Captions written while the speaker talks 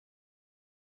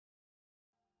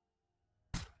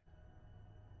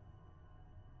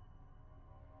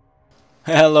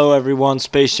Hello everyone,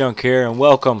 Space Junk here, and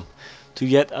welcome to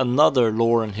yet another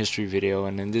lore and history video.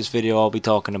 And in this video I'll be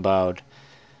talking about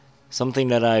something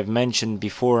that I've mentioned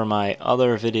before in my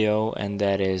other video, and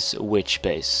that is witch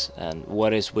base. And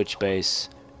what is witch base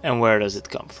and where does it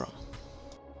come from?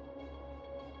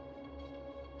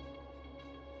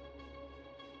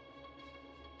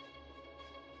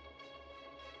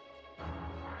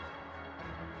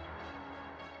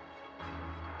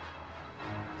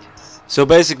 So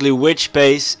basically, witch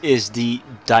base is the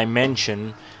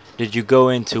dimension that you go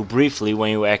into briefly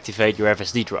when you activate your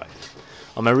FSD drive.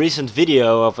 On my recent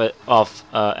video of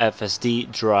FSD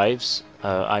drives,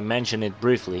 I mentioned it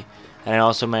briefly, and I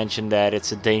also mentioned that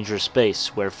it's a dangerous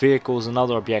space where vehicles and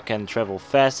other objects can travel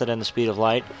faster than the speed of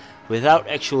light without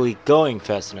actually going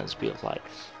faster than the speed of light.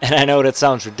 And I know that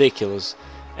sounds ridiculous,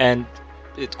 and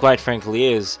it quite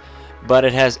frankly is, but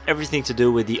it has everything to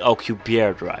do with the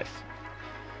Alcubierre drive.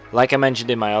 Like I mentioned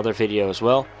in my other video as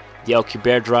well, the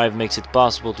Alcubierre drive makes it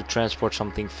possible to transport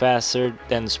something faster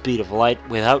than the speed of light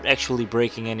without actually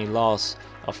breaking any laws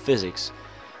of physics.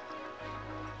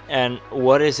 And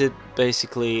what is it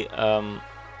basically?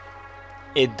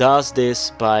 It does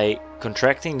this by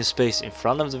contracting the space in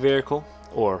front of the vehicle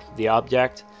or the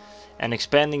object and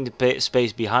expanding the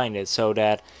space behind it, so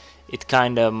that it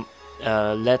kind of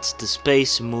lets the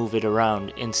space move it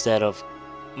around instead of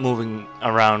moving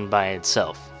around by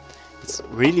itself. It's a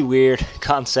really weird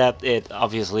concept. It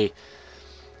obviously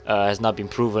has not been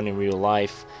proven in real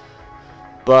life,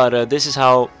 but this is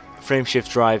how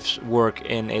frameshift drives work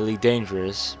in Elite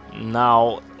Dangerous.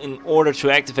 Now, in order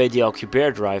to activate the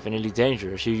Alcubierre drive in Elite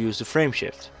Dangerous, you use the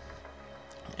frameshift,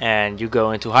 and you go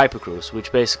into hypercruise,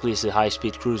 which basically is the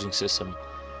high-speed cruising system,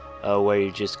 where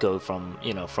you just go from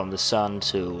from the sun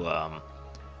to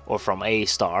or from a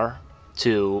star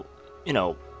to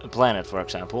a planet, for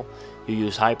example. You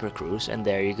use hypercruise, and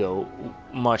there you go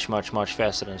much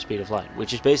faster than the speed of light,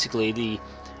 which is basically the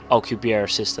Alcubierre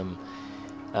system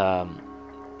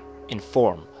in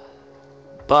form.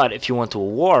 But if you want to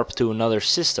warp to another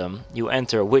system, you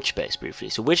enter a witch base briefly.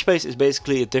 So witch base is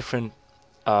basically a different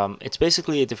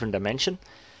dimension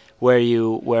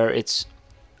where it's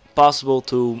possible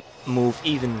to move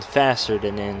even faster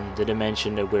than in the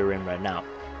dimension that we're in right now.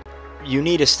 You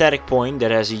need a static point that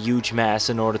has a huge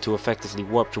mass in order to effectively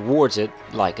warp towards it,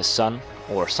 like a sun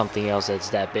or something else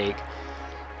that's that big,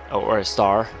 or a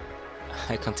star.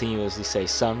 I continuously say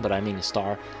sun, but I mean a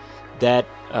star.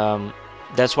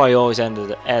 That's why you always end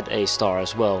at a star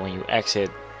as well. When you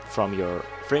exit from your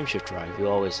frameshift drive, you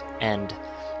always end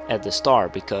at the star,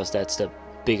 because that's the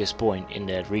biggest point in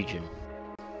that region.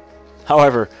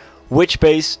 However, witch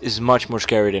base is much more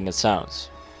scary than it sounds.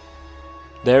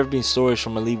 There have been stories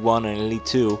from Elite 1 and Elite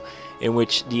 2 in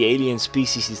which the alien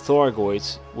species, the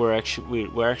Thargoids, were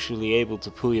actually able to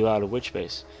pull you out of witch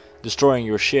base, destroying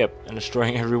your ship and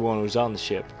destroying everyone who's on the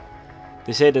ship.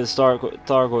 They say that the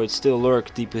Thargoids still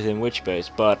lurk deep within witch base,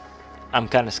 but I'm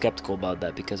kind of skeptical about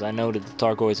that, because I know that the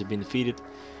Thargoids have been defeated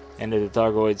and that the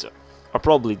Thargoids are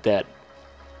probably dead.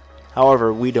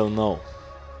 However, we don't know,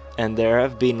 and there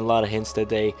have been a lot of hints that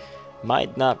they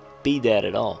might not be dead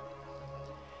at all.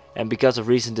 And because of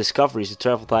recent discoveries, the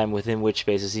travel time within witch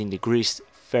base has been decreased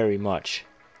very much,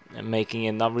 and making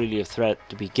it not really a threat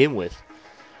to begin with.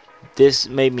 This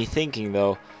made me thinking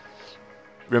though,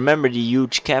 remember the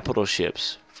huge capital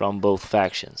ships from both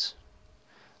factions?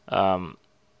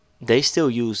 They still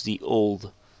use the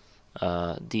old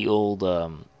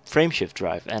frameshift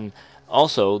drive, and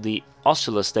also the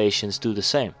Ostula stations do the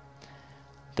same.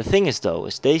 The thing is though,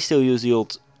 is they still use the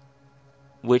old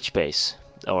witch base,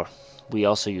 or we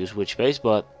also use witch base,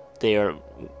 but they are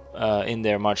in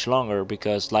there much longer,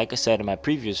 because like I said in my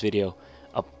previous video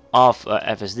of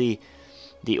FSD,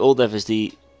 the old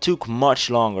FSD took much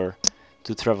longer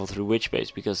to travel through witch base,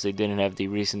 because they didn't have the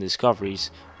recent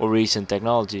discoveries or recent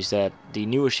technologies that the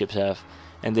newer ships have,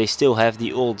 and they still have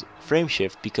the old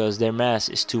frameshift because their mass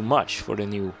is too much for the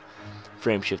new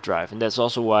frameshift drive. And that's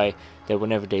also why that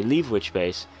whenever they leave witch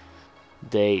base,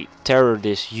 they tear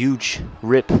this huge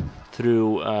rip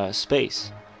through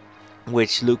space,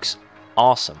 which looks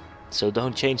awesome. So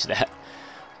don't change that.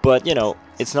 But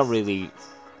it's not really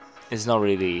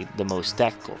the most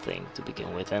tactical thing to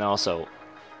begin with, and also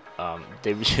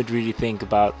they should really think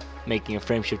about making a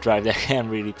frameshift drive that can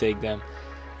really take them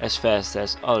as fast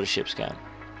as other ships can.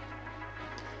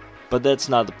 But that's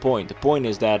not the point. The point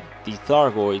is that the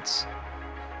Thargoids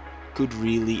could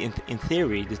really, in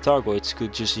theory, the Thargoids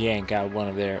could just yank out one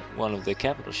of the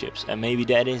capital ships, and maybe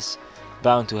that is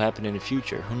bound to happen in the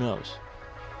future. Who knows?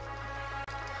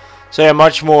 So yeah,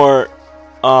 much more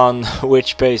on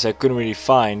witch base I couldn't really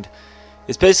find.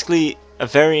 It's basically a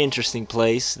very interesting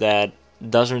place that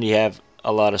doesn't really have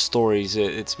a lot of stories.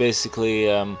 It's basically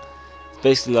a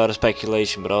lot of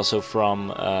speculation, but also from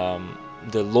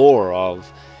the lore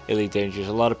of Elite Dangerous.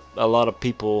 A lot of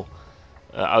people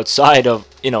outside of,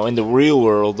 in the real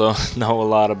world don't know a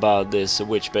lot about this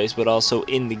witch base, but also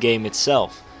in the game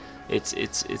itself,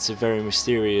 it's a very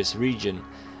mysterious region.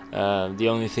 The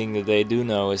only thing that they do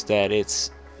know is that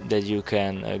you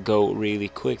can go really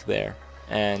quick there,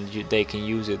 and they can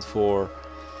use it for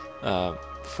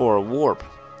a warp,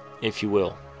 if you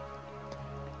will.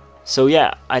 So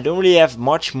yeah, I don't really have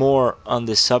much more on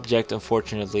this subject,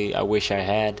 unfortunately. I wish I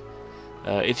had.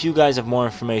 If you guys have more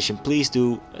information, please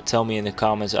do tell me in the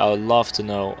comments. I would love to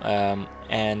know.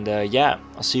 Yeah,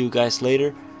 I'll see you guys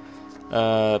later.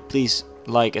 Please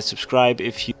like and subscribe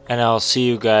and I'll see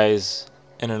you guys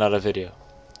in another video.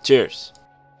 Cheers.